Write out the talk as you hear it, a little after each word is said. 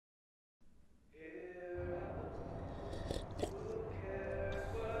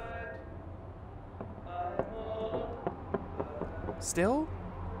Still?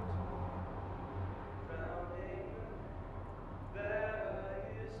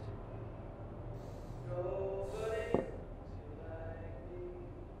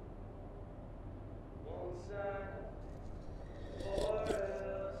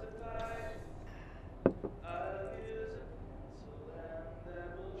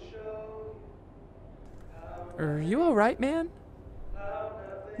 Are you alright, man?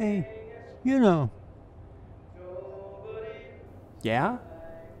 Hey, you know. Yeah?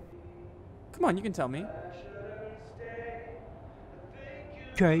 Come on, you can tell me.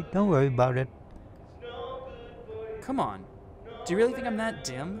 Trey, don't worry about it. Come on. Do you really think I'm that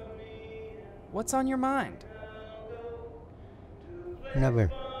dim? What's on your mind?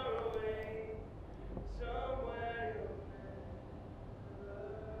 Never.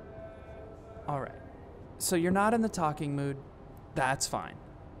 Alright. So you're not in the talking mood. That's fine.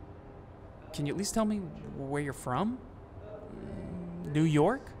 Can you at least tell me where you're from? New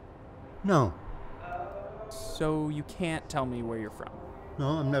York? No. So you can't tell me where you're from. No,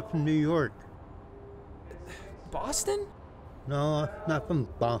 I'm not from New York. Boston? No, I'm not from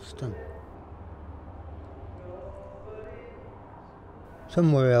Boston.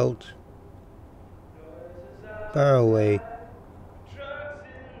 Somewhere else. Far away.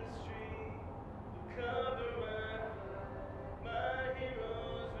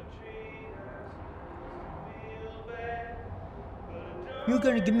 You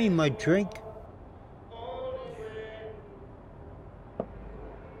gonna give me my drink?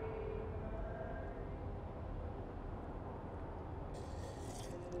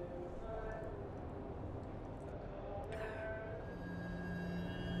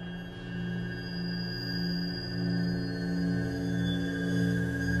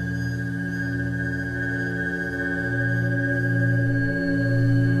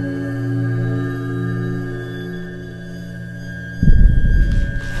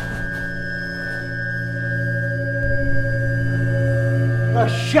 Oh,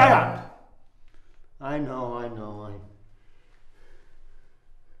 shut up! I know.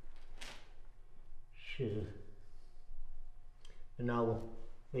 Should've. And I'll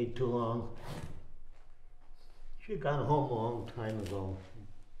wait too long. Should've gone home a long time ago.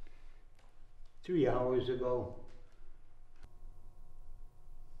 3 hours ago.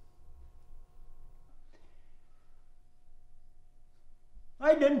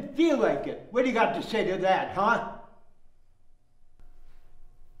 I didn't feel like it. What do you got to say to that, huh?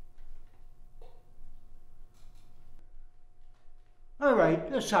 All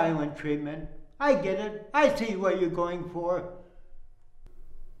right, the silent treatment. I get it. I see what you're going for.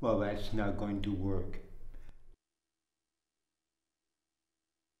 Well, that's not going to work.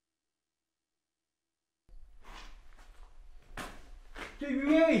 Do you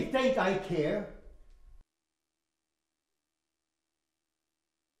really think I care?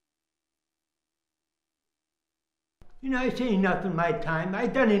 You know, I see enough in my time.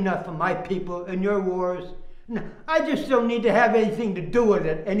 I've done enough for my people and your wars. I just don't need to have anything to do with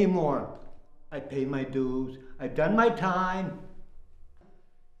it anymore. I pay my dues. I've done my time.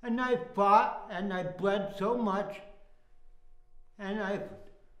 And I fought and I bled so much. And I've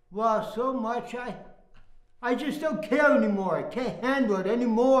lost so much. I just don't care anymore. I can't handle it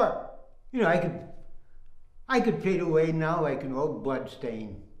anymore. You know, I could fade away now like an old blood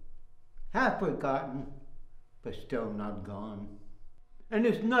stain. Half forgotten, but still not gone. And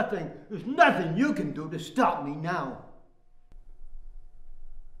there's nothing you can do to stop me now.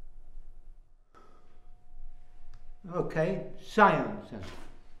 Okay, silence then.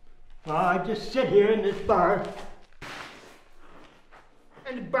 Well, I just sit here in this bar,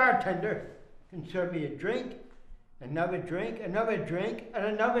 and the bartender can serve me a drink, another drink, another drink, and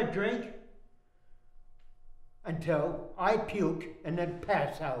another drink, until I puke and then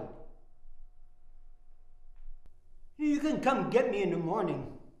pass out. You can come get me in the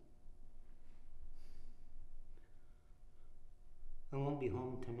morning. I won't be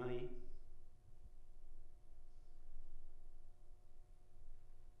home tonight.